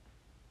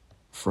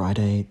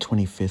Friday,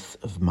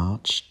 25th of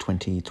March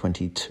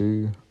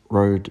 2022,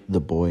 rode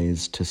the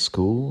boys to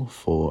school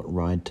for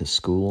Ride to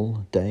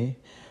School Day.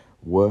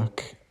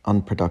 Work,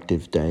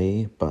 unproductive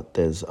day, but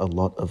there's a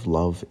lot of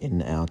love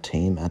in our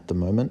team at the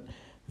moment.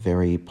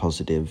 Very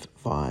positive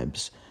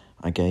vibes.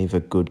 I gave a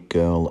good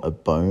girl a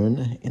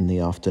bone in the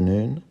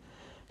afternoon.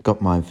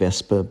 Got my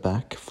Vespa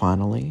back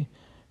finally.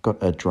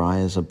 Got a dry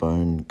as a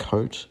bone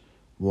coat.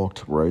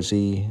 Walked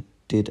Rosie.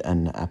 Did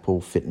an Apple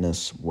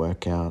Fitness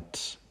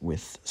workout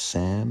with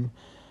Sam.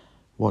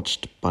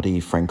 Watched Buddy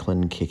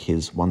Franklin kick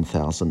his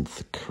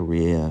 1000th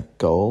career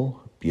goal.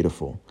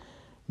 Beautiful.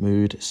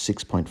 Mood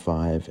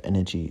 6.5,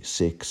 energy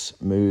 6,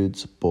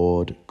 moods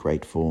bored,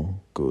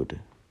 grateful, good.